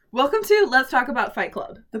Welcome to Let's Talk About Fight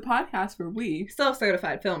Club, the podcast where we,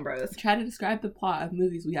 self-certified film bros, try to describe the plot of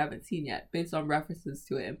movies we haven't seen yet based on references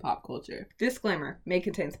to it in pop culture. Disclaimer, may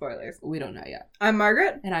contain spoilers. We don't know yet. I'm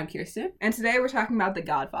Margaret. And I'm Kirsten. And today we're talking about The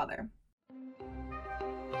Godfather.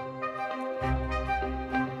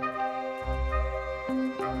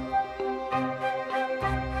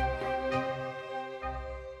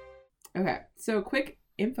 Okay, so quick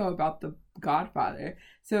info about The Godfather.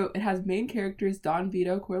 So it has main characters Don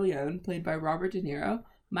Vito Corleone, played by Robert De Niro,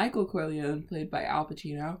 Michael Corleone, played by Al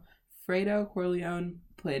Pacino, Fredo Corleone,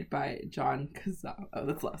 played by John Cazale. Oh,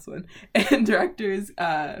 that's the last one. And directors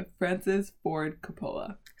Francis Ford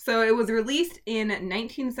Coppola. So it was released in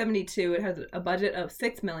 1972. It has a budget of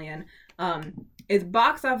 $6 million. Its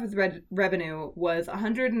box office revenue was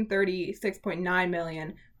 $136.9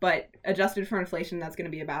 million, but adjusted for inflation, that's going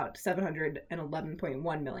to be about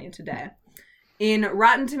 $711.1 million today. In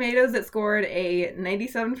Rotten Tomatoes, it scored a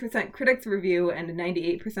 97% critics review and a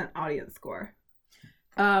 98% audience score.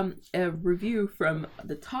 A review from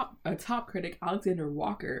the top critic Alexander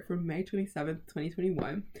Walker from May 27th,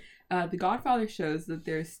 2021. The Godfather shows that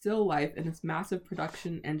there is still life in this massive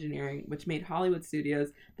production engineering which made Hollywood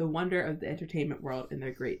studios the wonder of the entertainment world in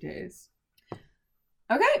their great days.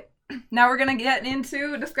 Okay, now we're going to get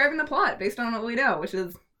into describing the plot based on what we know, which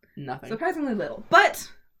is nothing. Surprisingly little. But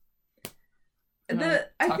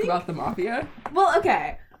talk about the mafia? Well,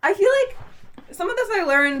 okay. I feel like some of this I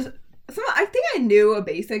learned. I think I knew a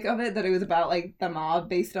basic of it, that it was about like the mob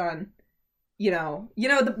based on,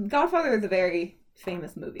 The Godfather is a very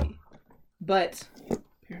famous movie, but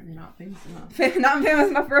apparently not famous enough. Not famous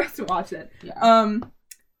enough for us to watch it. Yeah.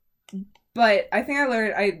 But I think I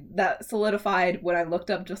learned that solidified when I looked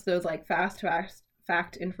up just those like fast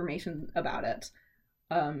fact information about it.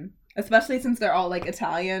 Especially since they're all like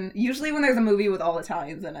Italian. Usually when there's a movie with all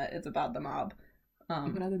Italians in it, it's about the mob.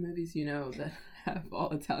 What other movies that have all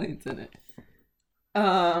Italians in it?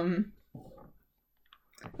 That's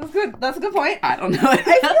good. That's a good point. I don't know. I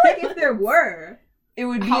feel like if there were, it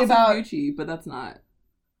would be House about of Gucci, but that's not.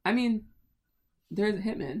 I mean, there's a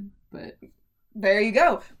hitman, but there you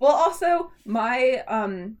go. Well, also my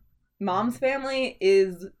mom's family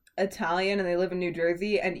is Italian and they live in New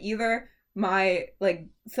Jersey, and either my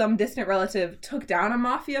some distant relative took down a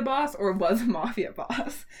mafia boss or was a mafia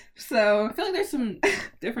boss. So I feel like there's some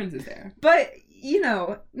differeses there. But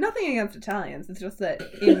nothing against Italians. It's just that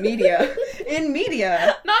in media,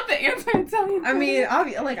 not the anti-Italian. I mean, I'm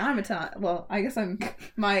Italian. Well, I guess I'm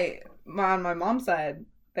on my mom's side.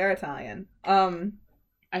 They're Italian.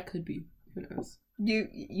 I could be. Who knows?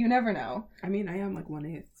 You never know. I mean, I am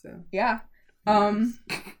 1/8, so yeah.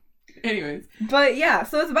 Anyways. But yeah,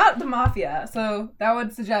 so it's about the mafia. So that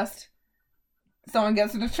would suggest someone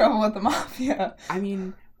gets into trouble with the mafia. I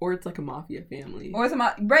mean, or it's like a mafia family. Or it's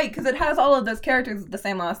right, because it has all of those characters with the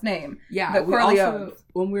same last name. Yeah. The Corleone.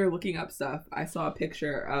 When we were looking up stuff, I saw a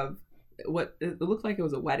picture of what it looked like it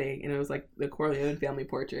was a wedding, and it was like the Corleone family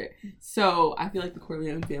portrait. So I feel like the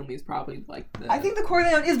Corleone family is probably I think the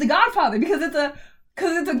Corleone is the Godfather because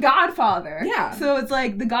it's a Godfather. Yeah. So it's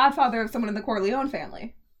like the Godfather of someone in the Corleone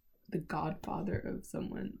family. The Godfather of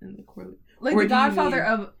someone in the Corleone. Like the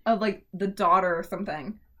Godfather of like the daughter or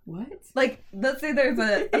something. What? Like, let's say there's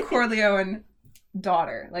a Corleone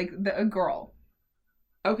daughter, like a girl.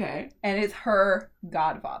 Okay. And it's her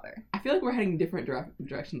godfather. I feel like we're heading different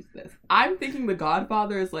directions with this. I'm thinking the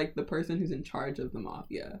Godfather is like the person who's in charge of the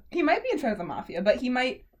mafia. He might be in charge of the mafia, but he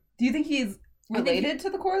might. Do you think he's related to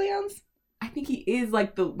the Corleones? I think he is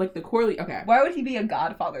like the Corleone. Okay. Why would he be a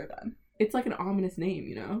godfather then? It's like an ominous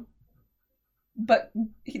name, But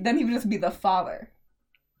then he would just be the father.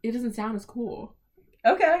 It doesn't sound as cool.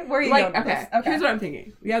 Okay, where are you going with this? Okay. Here's what I'm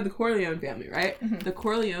thinking. We have the Corleone family, right? Mm-hmm. The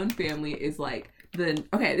Corleone family is like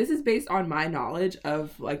this is based on my knowledge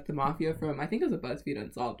of like the mafia from, I think it was a BuzzFeed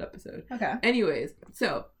Unsolved episode. Okay. Anyways,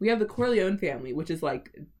 so we have the Corleone family, which is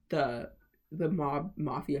like the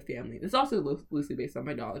mafia family. It's also loosely based on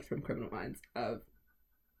my knowledge from Criminal Minds of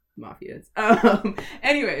mafias.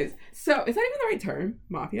 Anyways, so is that even the right term?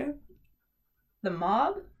 Mafia? The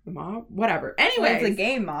mob? The mob? Whatever. Anyways, well, it's a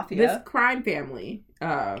game mafia. This crime family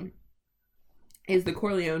is the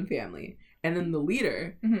Corleone family. And then the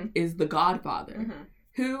leader is the Godfather,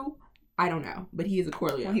 who, I don't know, but he is a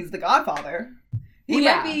Corleone. Well, he's the Godfather. He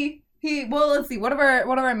might be, let's see, what are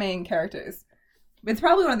our main characters? It's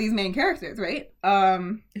probably one of these main characters, right?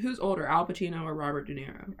 Who's older, Al Pacino or Robert De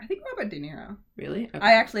Niro? I think Robert De Niro. Really? Okay.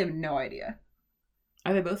 I actually have no idea.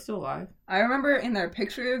 Are they both still alive? I remember in their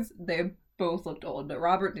pictures, they both looked old, but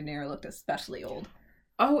Robert De Niro looked especially old.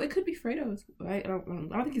 Oh, it could be Fredo's. Right? I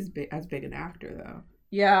don't think he's as big an actor, though.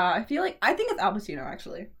 Yeah, I think it's Al Pacino,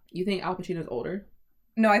 actually. You think Al Pacino's older?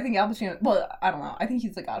 No, I think Al Pacino... Well, I don't know. I think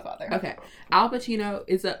he's the Godfather. Okay. Al Pacino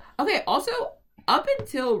is a... Okay, also, up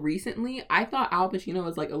until recently, I thought Al Pacino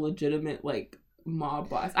was, like, a legitimate, like, mob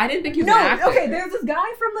boss. I didn't think he was an actor. Okay, there's this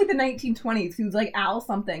guy from, like, the 1920s who's, like, Al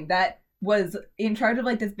something that was in charge of,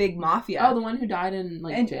 like, this big mafia. Oh, the one who died in,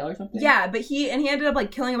 like, jail or something? Yeah, but he ended up,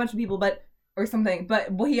 like, killing a bunch of people, or something.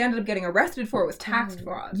 But what he ended up getting arrested for was tax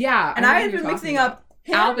fraud. Yeah. And I had been mixing up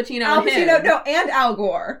Al Pacino and Al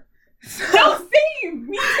Gore. So, same!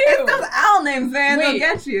 Me too! It's those Al names, man. They'll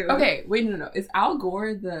get you. Okay, wait, no. Is Al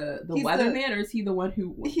Gore the weatherman, or is he the one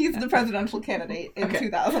who... He's the presidential candidate in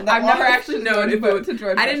 2000. I've never actually known if it was...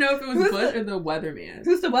 I didn't know if it was Who's Bush or the weatherman.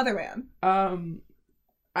 Who's the weatherman?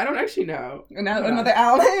 I don't actually know. Another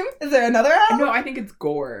Al name? Is there another Al? No, I think it's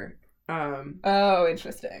Gore. Oh,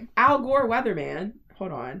 interesting. Al Gore weatherman.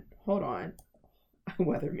 Hold on.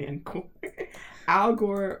 Weatherman Gore. Al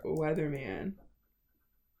Gore weatherman.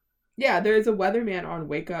 Yeah, there's a weatherman on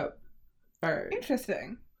Wake Up. Or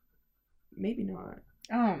interesting. Maybe not.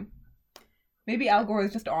 Maybe Al Gore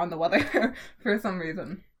is just on the weather for some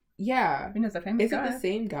reason. Yeah. I mean, it's a famous guy. Is it the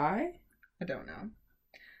same guy? I don't know.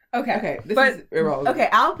 Okay, this is irrelevant. Okay,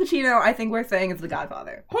 Al Pacino, I think we're saying, is the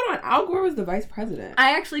Godfather. Hold on, Al Gore was the vice president.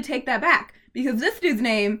 I actually take that back, because this dude's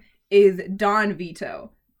name is Don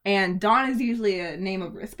Vito, and Don is usually a name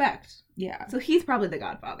of respect. Yeah. So he's probably the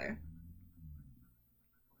Godfather.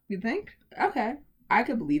 You think? Okay, I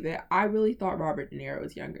could believe it. I really thought Robert De Niro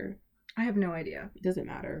was younger. I have no idea. It doesn't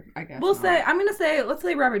matter, I guess. Let's say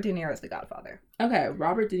Robert De Niro is the Godfather. Okay,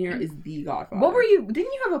 Robert De Niro is the Godfather. Didn't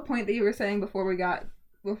you have a point that you were saying before we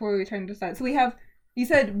were trying to decide? So you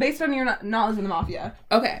said, based on your knowledge of the mafia.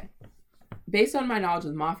 Okay. Based on my knowledge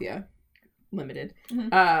of the mafia, limited,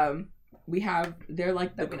 they're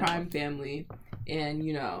like the crime family, and,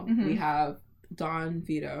 we have Don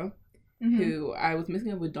Vito, who I was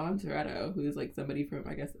mixing up with Don Toretto, who's like somebody from,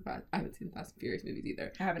 I guess, I haven't seen the Fast and Furious movies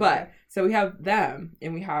either. I haven't either. So we have them,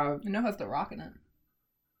 and we have... I know it has The Rock in it.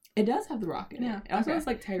 It does have The Rock in it. It also has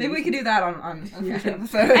like Tyrese. Maybe we could do that on future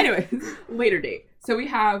episodes. Anyways, later date. So we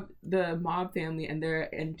have the mob family, and they're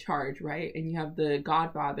in charge, right? And you have the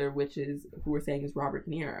Godfather, which is who we're saying is Robert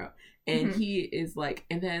De Niro, and he is like,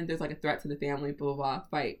 and then there's like a threat to the family. Blah blah blah.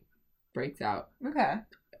 Fight breaks out. Okay.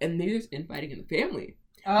 And maybe there's infighting in the family.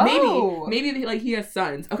 Oh. Maybe like he has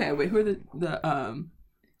sons. Okay, wait. Who are the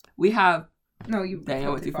we have. No, you. Dang, I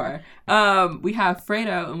went too far. We have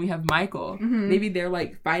Fredo and we have Michael. Maybe they're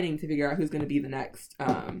like fighting to figure out who's going to be the next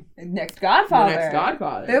next Godfather. The next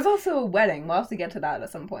Godfather. There's also a wedding. We'll have to get to that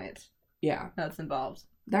at some point. Yeah, that's involved.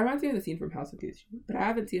 That reminds me of the scene from House of Gucci, but I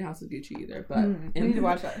haven't seen House of Gucci either. But we need to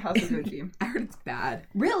watch that House of Gucci. I heard it's bad.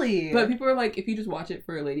 Really? But people are like, if you just watch it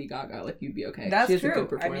for Lady Gaga, like you'd be okay. That's true.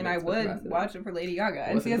 I mean, I would watch it for Lady Gaga,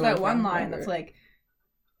 and she has that one line that's like.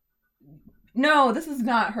 No, this is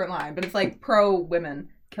not her line, but it's like pro women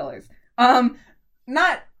killers. Not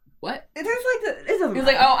what? There's like it's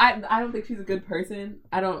like, oh, I don't think she's a good person.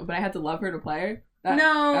 but I had to love her to play her.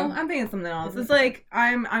 I'm thinking something else. It's like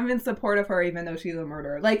I'm in support of her even though she's a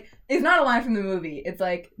murderer. Like it's not a line from the movie. It's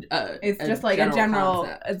like it's just like a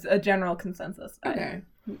general consensus. Okay.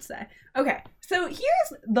 I would say. Okay, so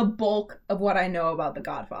here's the bulk of what I know about The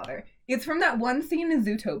Godfather. It's from that one scene in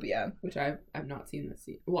Zootopia. Which I've not seen the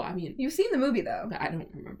scene. Well, I mean... You've seen the movie, though. But I don't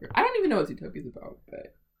remember. I don't even know what Zootopia's about,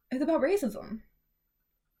 but... It's about racism.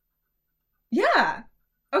 Yeah.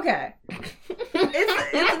 Okay.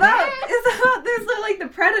 it's about there's like the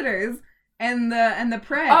predators and the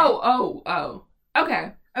prey. Oh.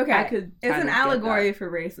 Okay. It's an allegory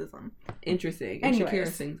for racism. Interesting. And Shakira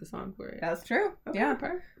sings a song for it. That's true. Okay, yeah.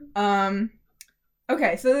 Perfect.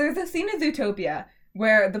 Okay, so there's a scene in Zootopia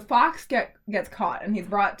where the fox gets caught and he's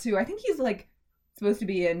brought to, I think he's like supposed to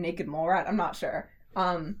be a naked mole rat. I'm not sure.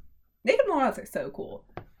 Naked mole rats are so cool.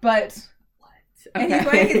 But what? And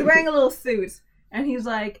he's wearing a little suit and he's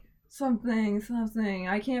like something.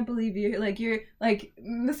 I can't believe you're like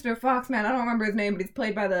Mr. Foxman. I don't remember his name, but he's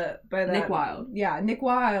played by Nick Wilde. Yeah, Nick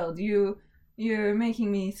Wilde. You're making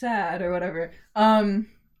me sad or whatever. And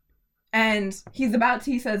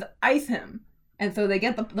he says ice him. And so they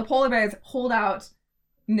get the polar bears hold out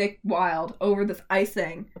Nick Wilde over this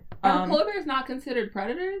icing. Are polar bears not considered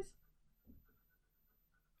predators?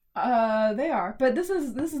 They are, but this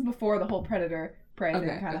is before the whole predator prey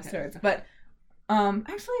thing kind of starts. But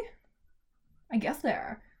actually, I guess they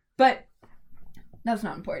are, but that's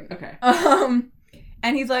not important. Okay.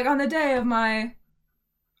 And he's like, on the day of my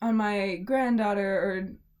granddaughter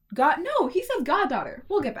or he says goddaughter.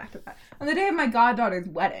 We'll get back to that. On the day of my goddaughter's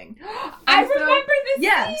wedding. I remember this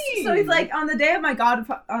Yes. scene. So he's like, on the day of my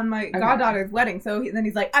goddaughter's wedding. So then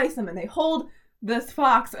he's like, ice him. And they hold this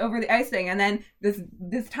fox over the ice thing, and then this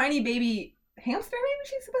tiny baby hamster, maybe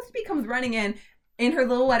she's supposed to be, comes running in her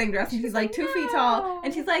little wedding dress, and she's like 2 feet tall,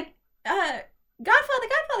 and she's like,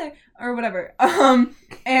 Godfather, or whatever.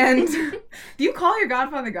 And do you call your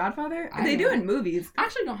Godfather? They do in movies. I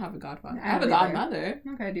actually don't have a godfather. I have a godmother.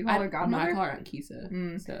 Okay, do you call her godmother? No, I call her Aunt Kisa.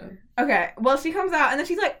 So. Okay, well, she comes out, and then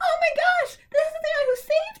she's like, oh my gosh, this is the guy who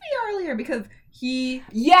saved me earlier, because he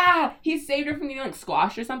saved her from getting like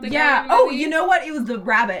squashed or something. Yeah. Oh, you know what? It was the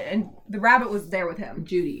rabbit, and the rabbit was there with him.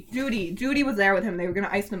 Judy was there with him. They were gonna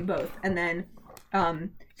ice them both, and then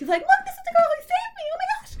she's like, look, this is the girl who saved me. Oh my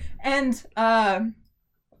gosh. And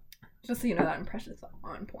just so you know, that impression is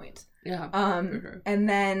on point. Yeah. Sure. And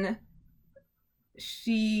then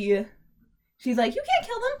she's like, you can't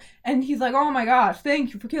kill them, and he's like, oh my gosh,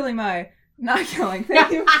 thank you for killing my. Not killing.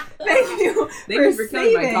 Thank you for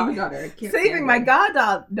saving my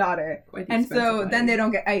goddaughter. And so then they don't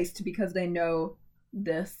get iced because they know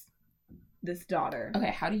this daughter. Okay,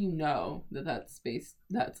 how do you know that's space?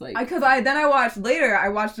 That's like because I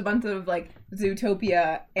watched a bunch of like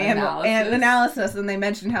Zootopia and analysis, and they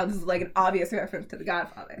mentioned how this is like an obvious reference to The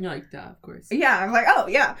Godfather. You're like, duh, of course. Yeah, I'm like, oh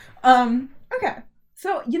yeah. Okay.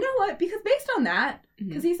 So you know what? Because based on that,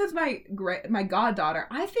 because he says my goddaughter,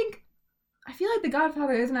 I feel like the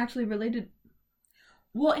Godfather isn't actually related.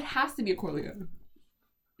 Well, it has to be a Corleone.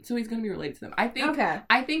 So he's going to be related to them. I think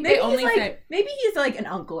maybe they only say... Maybe he's like an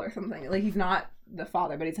uncle or something. Like, he's not the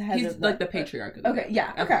father, but he's the head of... He's like the patriarch of the Okay,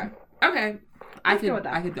 yeah, okay. I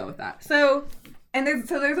could go with that. So,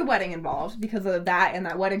 there's a wedding involved because of that and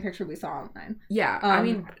that wedding picture we saw online. Yeah, I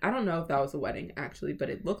mean, I don't know if that was a wedding, actually, but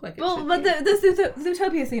it looked like it should but the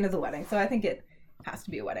Zootopia scene is a wedding, so I think it has to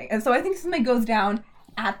be a wedding. And so I think something goes down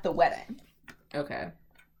at the wedding. Okay.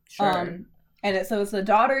 Sure. And so it's the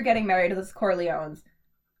daughter getting married to this Corleone's.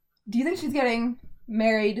 Do you think she's getting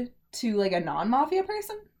married to like a non-mafia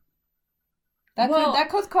person? That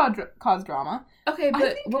could cause drama. Okay,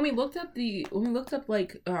 but when we looked up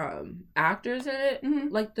like actors in it,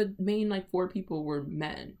 like the main like 4 people were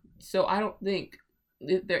men. So I don't think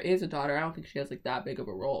if there is a daughter, I don't think she has like that big of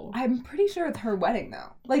a role. I'm pretty sure it's her wedding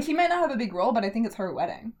though. Like she might not have a big role, but I think it's her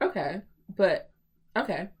wedding. Okay. But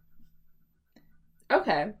okay.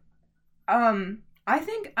 I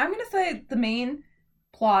think I'm gonna say the main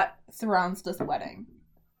plot surrounds this wedding.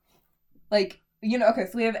 Like, you know, okay,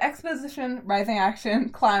 so we have exposition, rising action,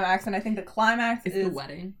 climax, and I think the climax is the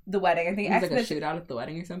wedding. The wedding. I think it's like a shootout at the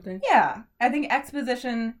wedding or something. Yeah, I think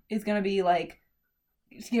exposition is gonna be like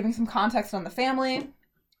giving some context on the family.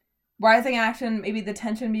 Rising action, maybe the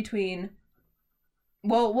tension between.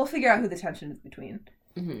 Well, we'll figure out who the tension is between.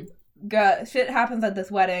 Shit happens at this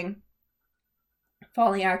wedding.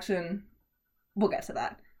 Falling action, we'll get to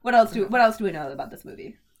that. What else do we know about this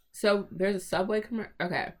movie? So there's a Subway commercial.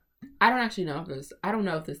 Okay, I don't actually know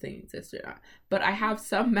if this thing exists or not, but I have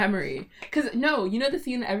some memory. Because no, you know the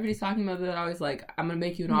scene that everybody's talking about that I was like, I'm gonna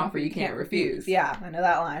make you an offer you can't refuse. Yeah, I know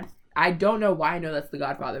that line. I don't know why I know that's The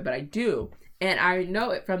Godfather, but I do, and I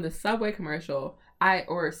know it from the Subway commercial.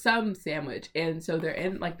 Or some sandwich, and so they're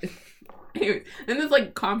in like, anyways, in this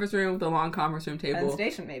like conference room with a long conference room table. Penn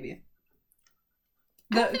Station maybe.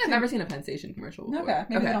 I don't think I've ever seen a Penn Station commercial before. Okay,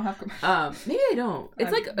 maybe they don't have commercials. Maybe they don't.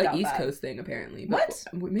 It's like an East Coast thing, apparently. What?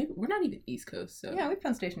 Maybe we're not even East Coast, so yeah, we have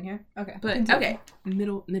Penn Station here. Okay, but okay,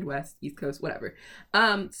 Midwest, East Coast, whatever.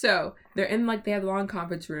 So they're in like they have a long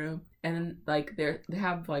conference room, and like they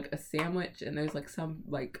have like a sandwich, and there's like some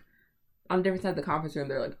like on different sides of the conference room,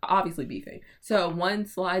 they're like obviously beefing. So one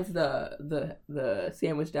slides the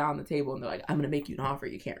sandwich down the table, and they're like, "I'm gonna make you an offer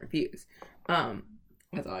you can't refuse."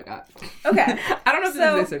 That's all I got. Okay. I don't know if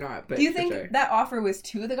this is or not, but do you think that offer was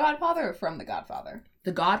to The Godfather or from The Godfather?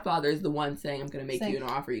 The Godfather is the one saying, I'm going to make you an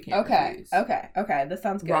offer you can't refuse. Okay. This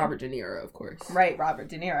sounds good. Robert De Niro, of course. Right, Robert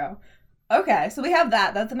De Niro. Okay, so we have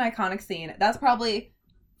that. That's an iconic scene. That's probably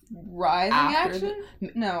rising action?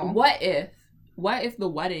 No. What if the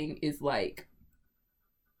wedding is like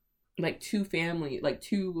two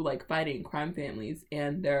fighting crime families,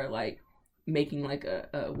 and they're like making like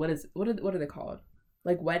a what are they called?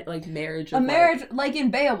 Like marriage. A marriage, like in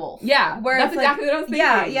Beowulf. Yeah, where that's exactly what I was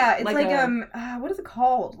thinking. Yeah. It's like what is it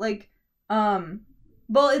called? Like,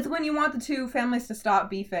 well, it's when you want the two families to stop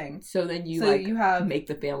beefing. So then you make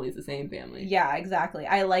the families the same family. Yeah, exactly.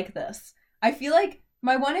 I like this. I feel like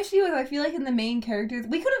my one issue is I feel like in the main characters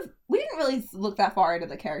we didn't really look that far into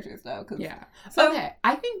the characters though. Yeah. So okay,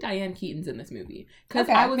 I think Diane Keaton's in this movie because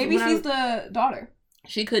maybe she's the daughter.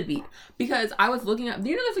 She could be because I was looking at. Do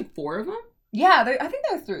you know there's like 4 of them? Yeah, I think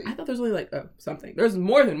there's 3. I thought there's only like something. There's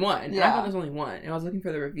more than one. Yeah. I thought there's only one, and I was looking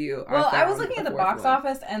for the review. Well, I was looking at the box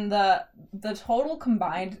office, and the total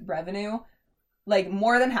combined revenue like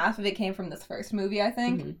more than half of it came from this first movie, I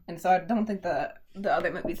think. Mm-hmm. And so I don't think the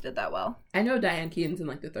other movies did that well. I know Diane Keaton's in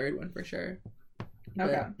like the third one for sure.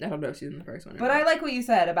 Okay. I don't know if she's in the first one. But I like what you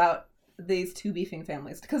said about these two beefing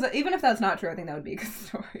families, because even if that's not true, I think that would be a good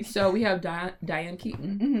story. So we have Diane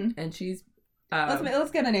Keaton, and she's.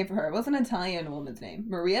 Let's get a name for her. What's an Italian woman's name?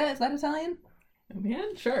 Maria? Is that Italian? Oh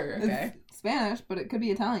man, sure. Okay. It's Spanish, but it could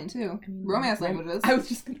be Italian too. Romance languages. I was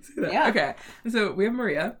just gonna say that. Yeah. Okay. So we have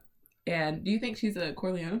Maria, and do you think she's a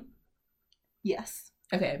Corleone? Yes.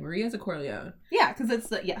 Okay, Maria's a Corleone. Yeah, because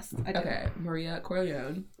it's yes. I do. Okay, Maria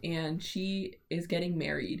Corleone, and she is getting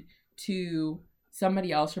married to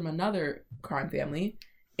somebody else from another crime family,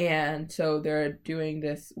 and so they're doing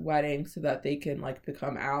this wedding so that they can like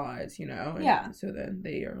become allies, you know? And yeah. So then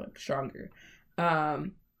they are like stronger.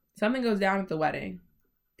 Something goes down at the wedding.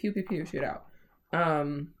 Pew pew pew, shoot out.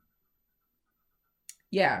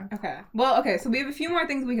 Yeah. Okay. Well, okay. So we have a few more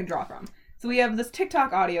things we can draw from. So we have this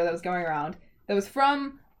TikTok audio that was going around that was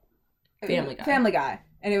from Family Guy,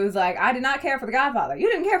 and it was like, I did not care for the Godfather. You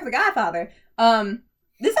didn't care for the Godfather.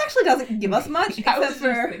 This actually doesn't give us much. I was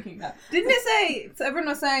just thinking that. Didn't it say? So everyone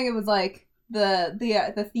was saying it was like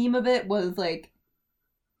the theme of it was like,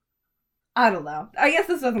 I don't know. I guess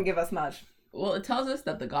this doesn't give us much. Well, it tells us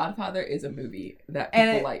that The Godfather is a movie that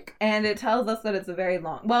people like. And it tells us that it's a very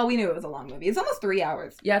long... Well, we knew it was a long movie. It's almost 3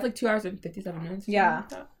 hours. Yeah, it's like 2 hours and 57 minutes. Yeah.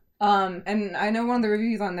 Like and I know one of the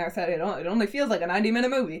reviews on there said it only feels like a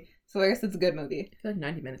 90-minute movie. So I guess it's a good movie. I feel like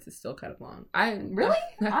 90 minutes is still kind of long. Really?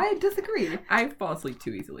 I disagree. I fall asleep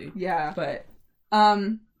too easily. Yeah. But...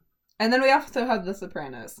 And then we also have The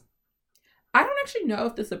Sopranos. I don't actually know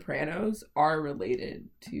if The Sopranos are related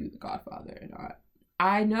to The Godfather or not.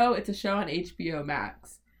 I know it's a show on HBO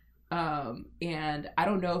Max, and I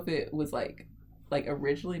don't know if it was like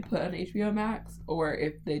originally put on HBO Max or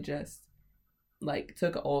if they just like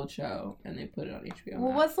took an old show and they put it on HBO Max.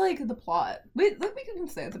 Well, what's like the plot? Wait, let me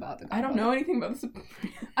say it's about the Godfather. I don't know anything about The Sopranos.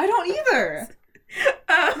 I don't either.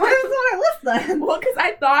 Why is this on our list then? Well, because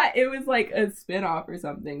I thought it was like a spin-off or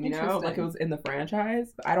something, you know, like it was in the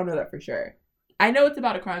franchise, but I don't know that for sure. I know it's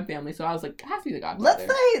about a crime family, so I was like, it has to be The Godfather.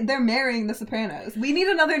 Let's say they're marrying the Sopranos. We need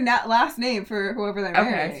another last name for whoever they're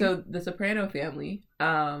marrying. Okay, so the Soprano family.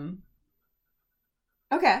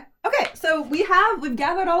 Okay, so we've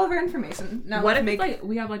gathered all of our information. Now what if it's like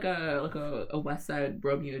we have like a West Side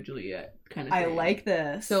Romeo and Juliet kind of thing? I like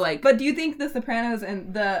this. So like, but do you think the Sopranos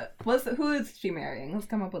and who is she marrying? Let's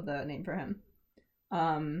come up with a name for him.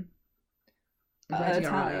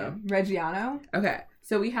 Reggiano. Okay,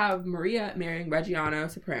 so we have Maria marrying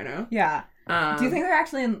Reggiano Soprano. Yeah. Do you think they're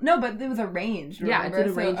actually in... No, but it was arranged. Yeah, it's an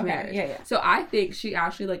arranged marriage. Yeah. So I think she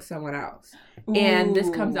actually likes someone else. Ooh. And this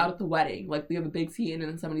comes out at the wedding. Like, we have a big scene,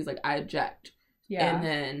 and then somebody's like, I object. Yeah. And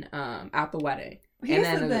then at the wedding. Here's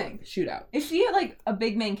and then the thing. Shootout. Is she, like, a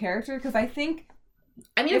big main character? Because I think...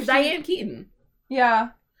 I mean, it's Diane Keaton. Yeah.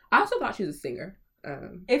 I also thought she was a singer.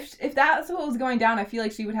 If that's what was going down, I feel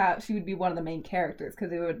like she would be one of the main characters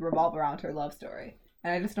because it would revolve around her love story.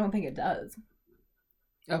 And I just don't think it does.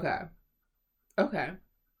 Okay.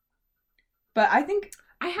 But I think...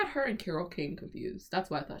 I had her and Carole King confused. That's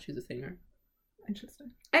why I thought she was a singer. Interesting.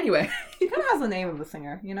 Anyway. She kind of has the name of a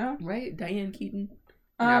singer, you know? Right? Diane Keaton.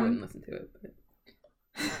 I wouldn't listen to it, but...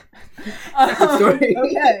 Second story.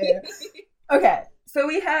 Okay. So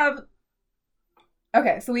we have...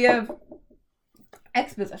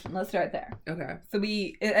 exposition. Let's start there. Okay. So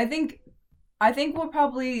I think we'll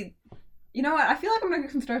probably... You know what? I feel like I'm going to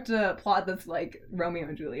construct a plot that's like Romeo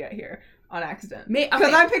and Juliet here on accident.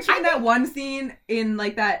 Because I'm picturing that one scene in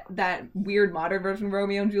like that weird modern version of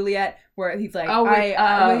Romeo and Juliet where he's like,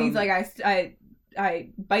 I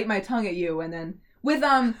bite my tongue at you, and then with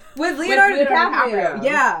Leonardo DiCaprio.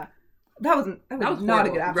 Yeah, that was not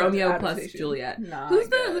a good Romeo plus Juliet. Who's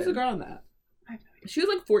the girl in that? She was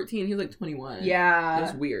like 14. He was like 21. Yeah, it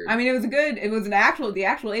was weird. I mean, it was the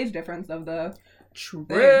actual age difference of the. True.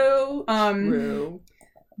 True.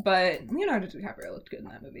 But Leonardo DiCaprio looked good in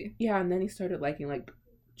that movie. Yeah, and then he started liking like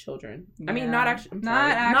children. Yeah. I mean, not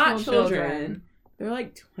actual children. They're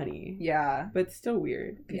like 20. Yeah, but still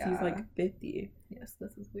weird because he's like 50. Yes,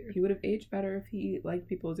 this is weird. He would have aged better if he liked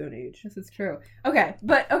people his own age. This is true. Okay,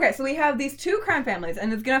 so we have these two crime families,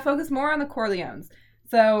 and it's gonna focus more on the Corleones.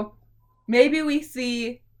 So maybe we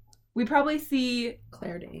probably see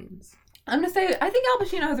Claire Danes. I'm going to say, I think Al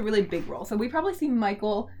Pacino has a really big role. So we probably see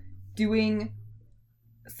Michael doing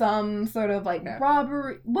some sort of like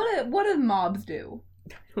robbery. What do mobs do?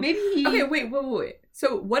 Maybe he... Okay, wait.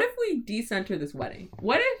 So what if we decenter this wedding?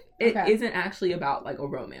 What if it isn't actually about like a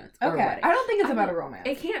romance or a wedding? I don't think it's about a romance.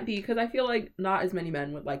 It can't be, because I feel like not as many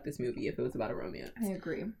men would like this movie if it was about a romance. I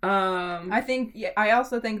agree. I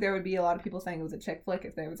also think there would be a lot of people saying it was a chick flick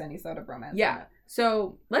if there was any sort of romance. Yeah.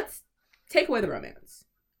 So let's take away the romance.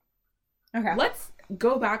 Okay. Let's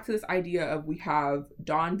go back to this idea of we have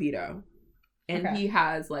Don Vito, and he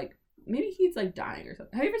has like, maybe he's like dying or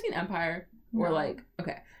something. Have you ever seen Empire? Or like,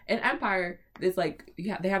 in Empire, there's like,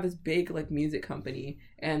 they have this big like music company,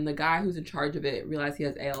 and the guy who's in charge of it realized he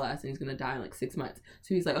has ALS and he's gonna die in like 6 months.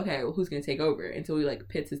 So he's like, okay, well, who's gonna take over? And so he like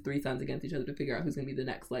pits his 3 sons against each other to figure out who's gonna be the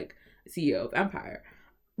next like CEO of Empire.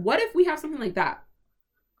 What if we have something like that?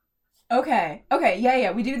 Okay,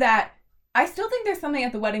 yeah, we do that. I still think there's something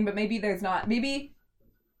at the wedding, but maybe there's not. Maybe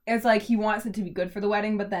it's like he wants it to be good for the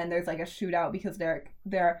wedding, but then there's like a shootout because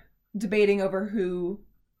they're debating over who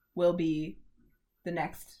will be the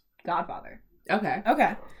next Godfather. Okay.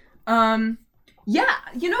 Yeah,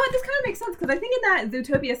 you know what? This kind of makes sense, because I think in that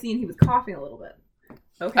Zootopia scene, he was coughing a little bit.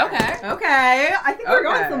 Okay. I think we're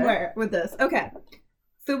going somewhere with this. Okay.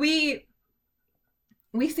 So we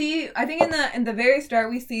see, I think in the very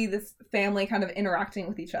start, we see this family kind of interacting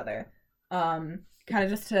with each other. Kind of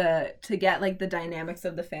just to get like the dynamics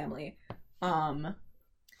of the family.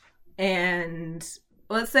 And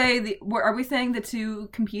let's say are we saying the two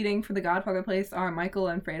competing for the Godfather place are Michael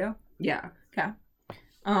and Fredo? Yeah. Okay.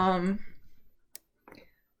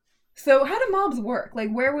 So how do mobs work? Like,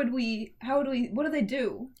 what do they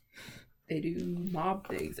do? They do mob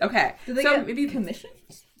things. Okay. Do they get maybe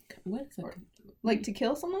commissions? What is that? Like to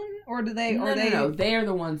kill someone? Or do they... No. They are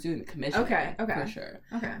the ones doing the commission. Okay. For sure.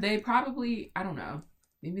 Okay. They probably, I don't know.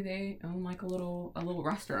 Maybe they own like a little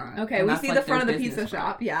restaurant. Okay, we see the front of the pizza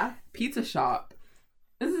shop. Yeah. Pizza shop.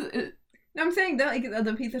 This is it. No, I'm saying that like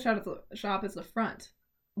the pizza shop is the front.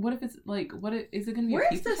 What if it's like, is it going to be Where's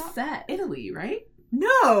a pizza the shop? set? Italy, right?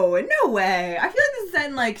 No way. I feel like this is set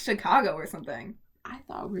in like Chicago or something. I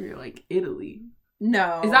thought we were like Italy.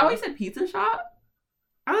 No. Is that why you said pizza shop?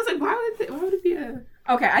 I was like, why would it be a...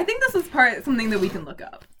 Okay, I think this is something that we can look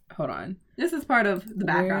up. Hold on. This is part of the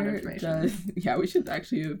background information. Yeah, we should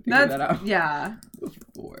actually figure that out. Yeah.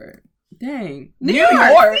 Before. Dang. New York!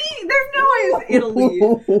 See? There's no way it's Italy.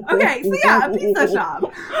 Okay, so yeah, a pizza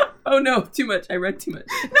shop. Oh no, too much. I read too much.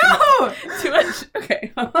 No! Too much.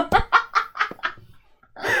 Okay.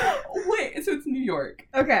 Wait, so it's New York.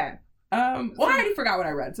 Okay. Well, I already forgot what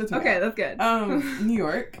I read, so it's okay. That's good. New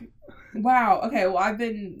York. Wow. Okay, well, I've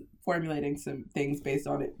been formulating some things based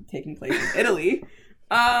on it taking place in Italy.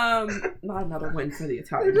 Not another win for the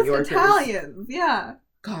Italian New Yorkers. Italians, yeah.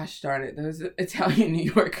 Gosh darn it, those Italian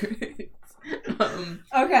New Yorkers.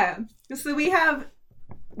 Okay, so we have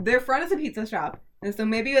their front is a pizza shop, and so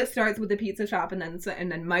maybe it starts with the pizza shop, and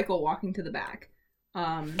then Michael walking to the back.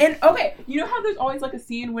 And okay, you know how there's always like a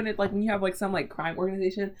scene when when you have like some like crime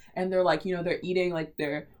organization, and they're like, they're eating like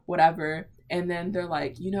their whatever, and then they're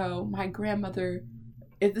like, my grandmother,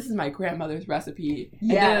 this is my grandmother's recipe,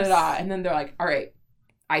 and and then they're like, all right,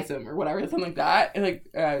 ice him or whatever, something like that, and like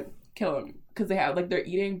kill him. Because they have, they're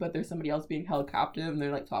eating, but there's somebody else being held captive, and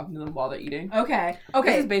they're, talking to them while they're eating. Okay.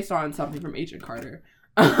 This is based on something from Agent Carter.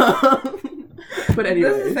 But anyway.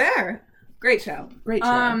 This is fair. Great show.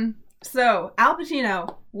 So, Al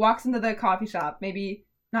Pacino walks into the coffee shop. Maybe,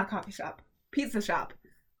 not coffee shop. Pizza shop.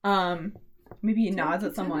 Maybe he nods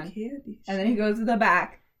at someone. And then he goes to the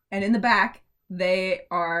back. And in the back, they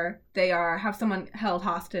have someone held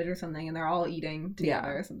hostage or something, and they're all eating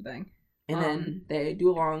together or something. And then they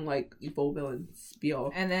do a long, evil villain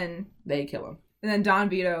spiel. And then... they kill him. And then Don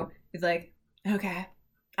Vito is like, okay,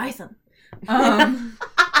 ice him.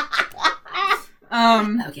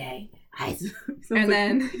 Okay, ice him. And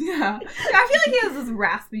then, yeah. I feel like he has this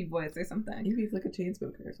raspy voice or something. Maybe he's like a chain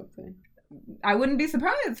smoker or something. I wouldn't be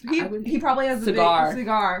surprised. He probably has a big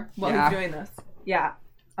cigar while he's doing this. Yeah.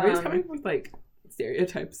 Are we just coming with,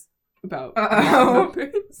 stereotypes about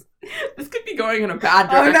numbers? This could be going in a bad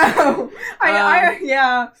direction. Oh no!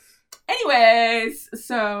 Yeah. Anyways,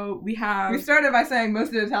 so we started by saying most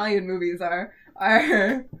of the Italian movies are.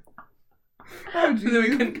 Oh, geez. So then we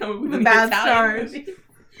couldn't come up with any bad Italian stars.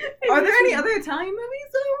 Are there any other Italian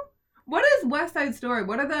movies though? What is West Side Story?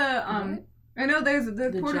 What are the I know there's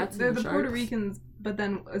the Puerto Ricans, but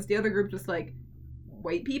then is the other group just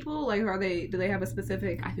white people? Do they have a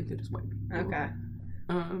specific? I think they're just white people. Okay.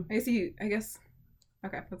 I guess.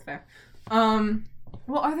 Okay, that's fair.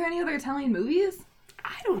 Well, are there any other Italian movies?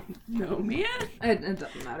 I don't know, man. It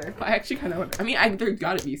doesn't matter. I actually kind of want. I mean, there's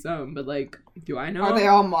gotta be some, but do I know? Are they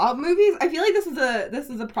all mob movies? I feel like this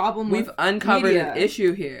is a problem. We've uncovered an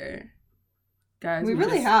issue here. Guys, we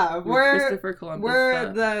really have. We're Christopher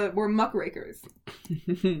Columbus. we're muckrakers.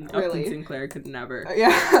 Upton really. Sinclair could never.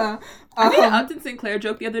 Yeah. I made an Upton Sinclair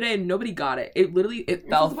joke the other day and nobody got it. It literally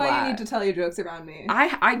fell flat. This is why you need to tell your jokes around me.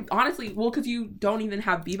 I honestly, well, because you don't even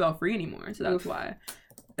have Bebel free anymore, so that's why.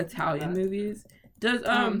 Italian movies. Does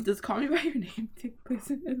Call Me by Your Name take place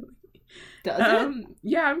in Italy? Does it?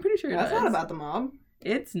 Yeah, I'm pretty sure it does. That's not about the mob.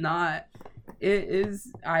 It's not. It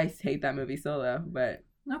is. I hate that movie still though, but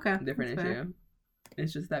okay, different issue. Fair.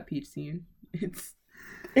 It's just that peach scene. It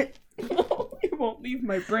won't leave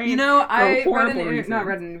my brain. You know, I watched an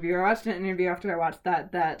interview after I watched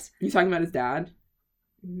that. You talking about his dad?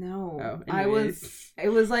 No. Oh, it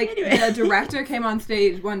was like the director came on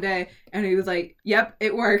stage one day and he was like, "Yep,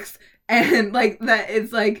 it works." And like that,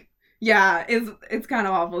 it's like, yeah, it's kind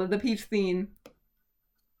of awful. The peach scene.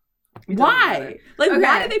 Why? Like, okay.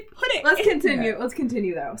 Why did they put it? Let's continue. Let's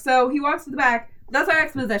continue though. So he walks to the back. That's our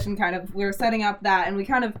exposition, kind of. We're setting up that, and we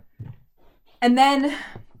kind of, and then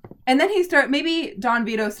maybe Don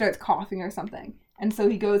Vito starts coughing or something, and so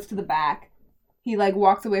he goes to the back. He like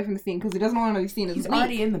walks away from the scene because he doesn't want to be seen as weak. He's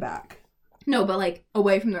already in the back. No, but like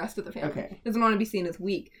away from the rest of the family. Okay. Doesn't want to be seen as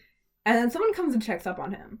weak, and then someone comes and checks up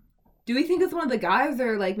on him. Do we think it's one of the guys,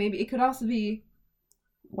 or like maybe it could also be?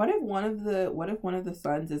 What if one of the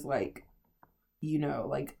sons is like, you know,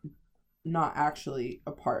 like not actually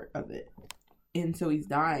a part of it? And so he's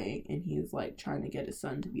dying, and he's, like, trying to get his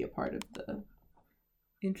son to be a part of the...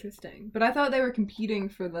 Interesting. But I thought they were competing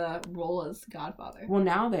for the role as Godfather. Well,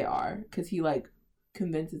 now they are, because he, like,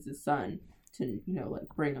 convinces his son to, you know, like,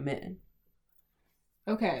 bring him in.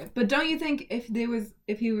 Okay. But don't you think if he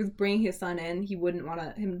was bringing his son in, he wouldn't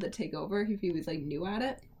want him to take over if he was, like, new at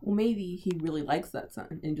it? Well, maybe he really likes that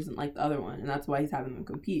son and doesn't like the other one, and that's why he's having them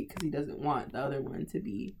compete, because he doesn't want the other one to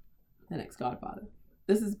be the next Godfather.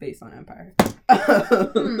 This is based on Empire.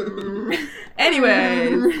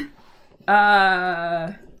 Anyways,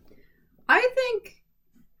 I think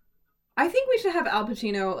we should have Al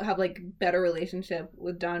Pacino have like better relationship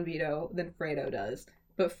with Don Vito than Fredo does.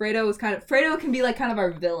 But Fredo can be like kind of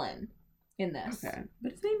our villain in this. Okay,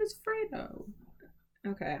 but his name is Fredo.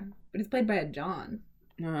 Okay, but he's played by a John.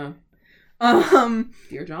 Dear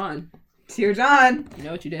John. Dear John. You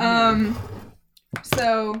know what you did.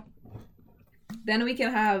 So. Then we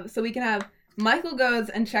can have Michael goes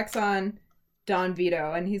and checks on Don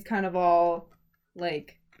Vito, and he's kind of all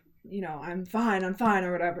like, you know, I'm fine,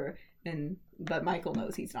 or whatever. But Michael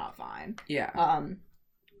knows he's not fine. Yeah.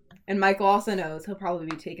 And Michael also knows he'll probably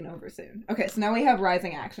be taken over soon. Okay, so now we have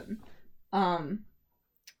rising action. Okay,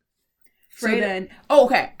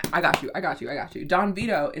 I got you. Don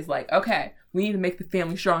Vito is like, okay, we need to make the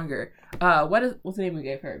family stronger. What's the name we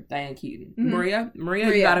gave her? Diane Keaton. Mm-hmm.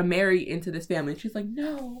 Maria, you gotta marry into this family. And she's like,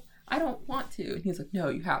 no, I don't want to. And he's like, no,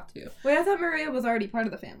 you have to. Wait, I thought Maria was already part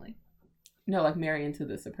of the family. No, like marry into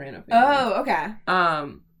the Soprano family. Oh, okay.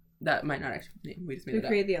 That might not actually be. We just made it up.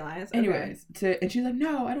 Create the alliance. Okay. Anyways, and she's like,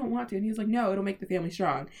 no, I don't want to. And he's like, no, it'll make the family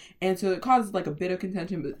strong. And so it causes like a bit of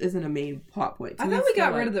contention, but isn't a main plot point. So I thought we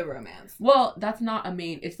got rid of the romance. Well, that's not a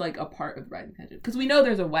main. It's like a part of the rising tension because we know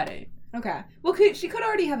there's a wedding. Okay. Well, she could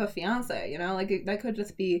already have a fiance. You know, like that could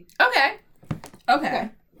just be.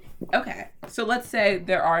 Okay. So let's say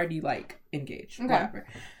they're already like engaged. Okay. Whatever.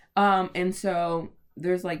 And so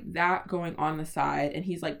there's like that going on the side, and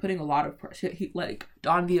he's like putting a lot of pressure.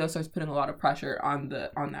 Don Vito starts putting a lot of pressure on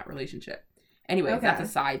that relationship. Anyway, that's a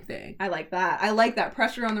side thing. I like that. I like that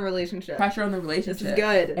pressure on the relationship. This is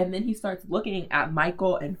good. And then he starts looking at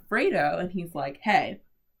Michael and Fredo, and he's like, "Hey,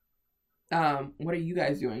 what are you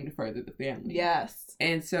guys doing to further the family?" Yes.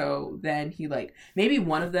 And so then he like maybe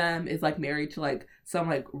one of them is like married to like some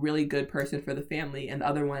like really good person for the family, and the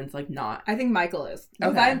other one's like not. I think Michael is.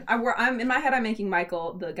 Okay. I'm in my head. I'm making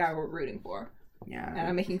Michael the guy we're rooting for. Yeah. And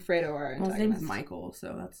I'm making Fredo our antagonist. Well, his name's Michael,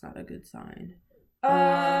 so that's not a good sign.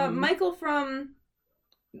 Michael from.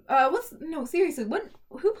 Seriously,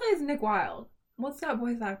 who plays Nick Wilde? What's that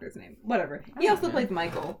voice actor's name? Whatever. He also plays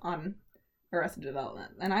Michael on Arrested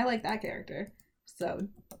Development, and I like that character. So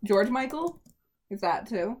George Michael is that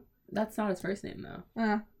too? That's not his first name though.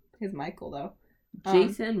 His Michael though.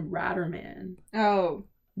 Jason Ratterman. Oh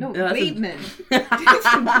no, Bateman.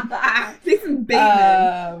 Jason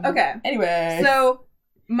Bateman. Okay. Anyway, so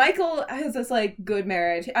Michael has this like good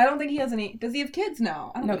marriage. I don't think he has any. Does he have kids?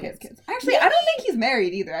 No, I don't think he has kids. Actually, I don't think he's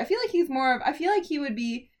married either. I feel like he would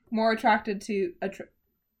be more attractive to a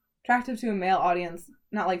male audience.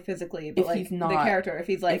 Not like physically, but if like he's not, the character. If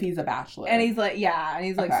he's a bachelor, and he's like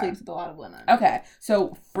sleeps with a lot of women. Okay,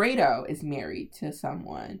 so Fredo is married to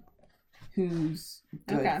someone who's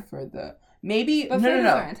good for the. Maybe But Fredo's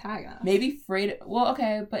our antagonist. Maybe Fredo. Well,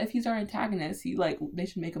 okay, but if he's our antagonist, they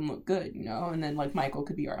should make him look good, and then like Michael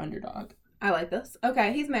could be our underdog. I like this.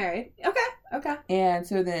 Okay, he's married. Okay. And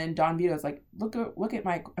so then Don Vito's like, look at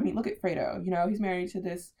Michael. I mean, look at Fredo. He's married to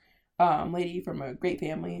this lady from a great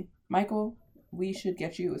family. Michael, we should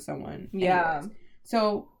get you with someone. Yeah. Anyways.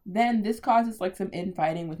 So then this causes like some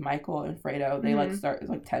infighting with Michael and Fredo. They like start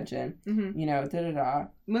like tension. Da.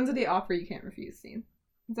 When's the offer you can't refuse scene?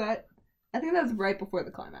 Is that? I think that's right before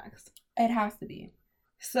the climax. It has to be.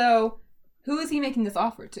 So, who is he making this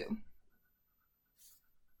offer to?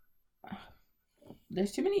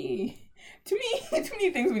 There's too many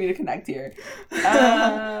things we need to connect here.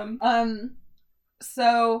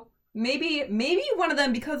 So maybe one of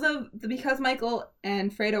them because Michael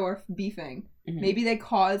and Fredo are beefing. Maybe they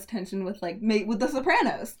cause tension with with the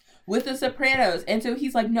Sopranos. With the Sopranos, and so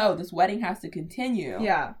he's like, no, this wedding has to continue.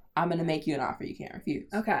 Yeah, I'm gonna make you an offer you can't refuse.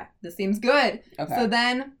 Okay, this seems good. Okay. So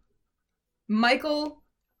then, Michael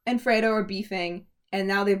and Fredo are beefing, and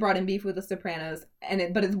now they brought in beef with the Sopranos,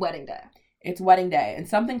 but it's wedding day. It's wedding day, and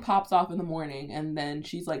something pops off in the morning, and then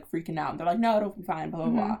she's like freaking out. And they're like, no, it'll be fine, blah,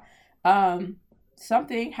 blah, blah.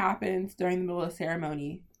 Something happens during the middle of the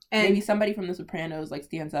ceremony. And maybe somebody from the Sopranos like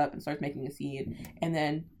stands up and starts making a scene, and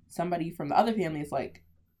then somebody from the other family is like,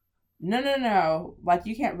 no, like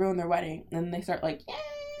you can't ruin their wedding. And then they start like,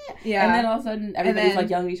 yeah. And then all of a sudden everybody's like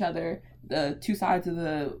yelling at each other. The two sides of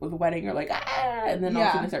the wedding are like, ah, and then all of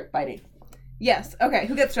a sudden they start fighting. Yes. Okay.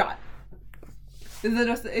 Who gets shot? Is it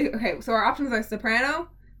just okay? So our options are Soprano,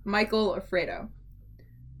 Michael, or Fredo.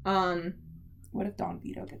 What if Don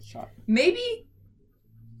Vito gets shot? Maybe.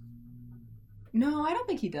 No, I don't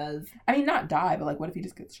think he does. I mean, not die, but like, what if he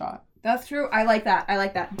just gets shot? That's true. I like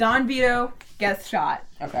that. Don Vito gets shot.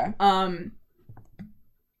 Okay.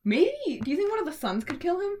 Maybe. Do you think one of the sons could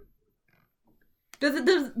kill him? Does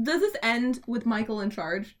this end with Michael in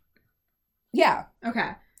charge? Yeah.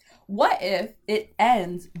 Okay. What if it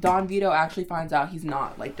ends, Don Vito actually finds out he's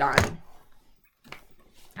not, like, dying?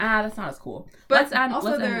 That's not as cool. But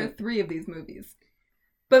there are 3 of these movies.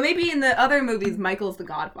 But maybe in the other movies, Michael's the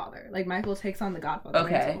Godfather. Like, Michael takes on the Godfather.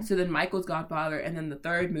 Okay, mantle. So then Michael's Godfather, and then the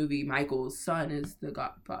third movie, Michael's son is the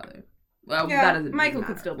Godfather. Well, yeah, that doesn't Michael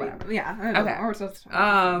matter. could still be. Whatever. Yeah.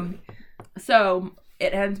 Okay. So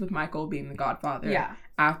it ends with Michael being the Godfather. Yeah.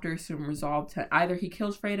 After some resolve either he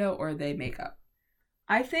kills Fredo or they make up.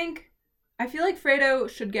 I feel like Fredo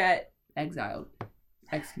should get exiled,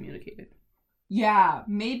 excommunicated. Yeah,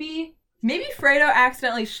 maybe Fredo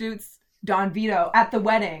accidentally shoots Don Vito at the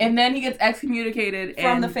wedding, and then he gets excommunicated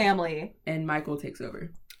from the family, and Michael takes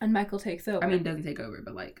over. I mean, doesn't take over,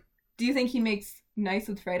 but like. Do you think he makes nice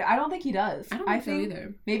with Fredo? I don't think he does. I don't think so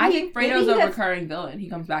either. I think Fredo's a recurring villain. He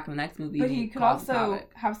comes back in the next movie. But he could also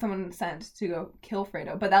have someone sent to go kill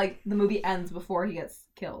Fredo. But the movie ends before he gets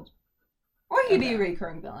killed. Or he'd be a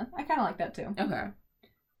recurring villain. I kind of like that too. Okay.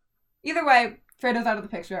 Either way, Fredo's out of the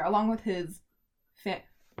picture, along with his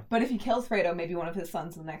But if he kills Fredo, maybe one of his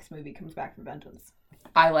sons in the next movie comes back for vengeance.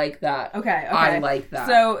 I like that. Okay. I like that.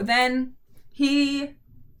 So then Fredo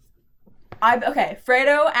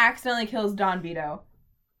accidentally kills Don Vito.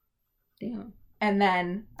 Damn. And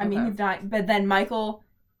then, he's dying. But then Michael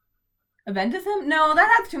avenges him? No,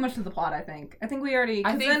 that adds too much to the plot, I think. I think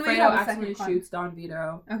Fredo accidentally shoots Don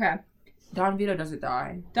Vito. Okay. Don Vito doesn't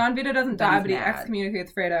die. Don Vito doesn't die, but he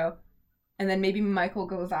excommunicates Fredo. And then maybe Michael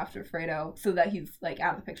goes after Fredo so that he's,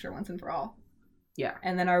 out of the picture once and for all. Yeah.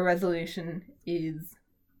 And then our resolution is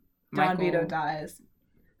Don Vito dies.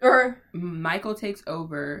 Or Michael takes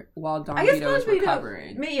over while Don Vito is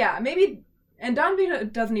recovering. Maybe. And Don Vito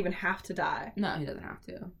doesn't even have to die. No, he doesn't have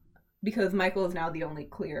to. Because Michael is now the only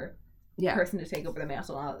clear person to take over the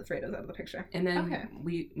mantle now that Fredo's out of the picture. And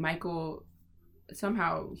then Michael,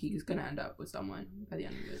 somehow he's going to end up with someone by the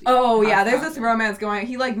end of the movie. Oh, yeah, there's this romance going on.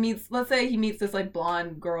 He, let's say he meets this,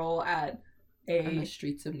 blonde girl at on the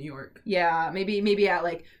streets of New York. Yeah, maybe at,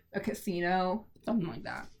 a casino. Something like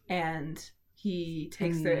that. And he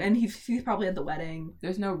takes her, and he's probably at the wedding.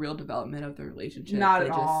 There's no real development of the relationship. Not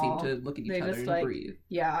at all. They just seem to look at each other and breathe.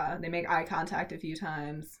 Yeah, they make eye contact a few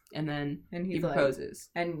times, and he proposes.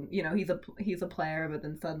 And he's a player, but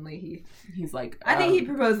then suddenly he's like. I think he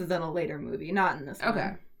proposes in a later movie, not in this one.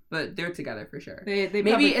 Okay, but they're together for sure. They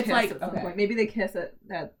maybe it's at some point. Maybe they kiss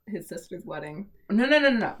at his sister's wedding.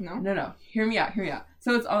 No. Hear me out.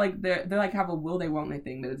 So it's all they're have a will they won't they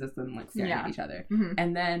thing, but it's just them staring at each other,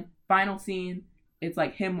 and then. Final scene, it's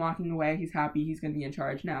him walking away. He's happy. He's going to be in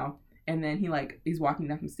charge now. And then he's walking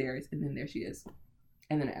down some stairs, and then there she is.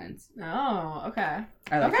 And then it ends. Oh, okay.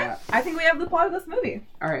 I like that. I think we have the plot of this movie.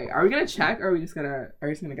 All right. Are we going to check, or are we just going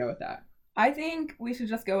to go with that? I think we should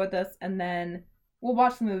just go with this, and then we'll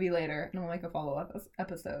watch the movie later, and we'll make a follow-up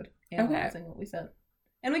episode analyzing what we said.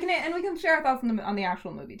 And we can share our thoughts on the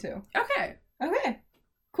actual movie too. Okay.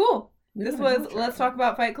 Cool. This was Let's Talk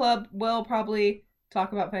About Fight Club. We'll probably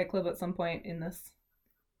talk about Fight Club at some point in this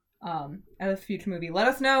at a future movie. Let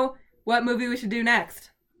us know what movie we should do next.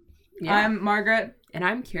 Yeah. I'm Margaret. And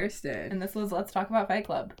I'm Kirsten. And this was Let's Talk About Fight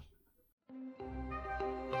Club.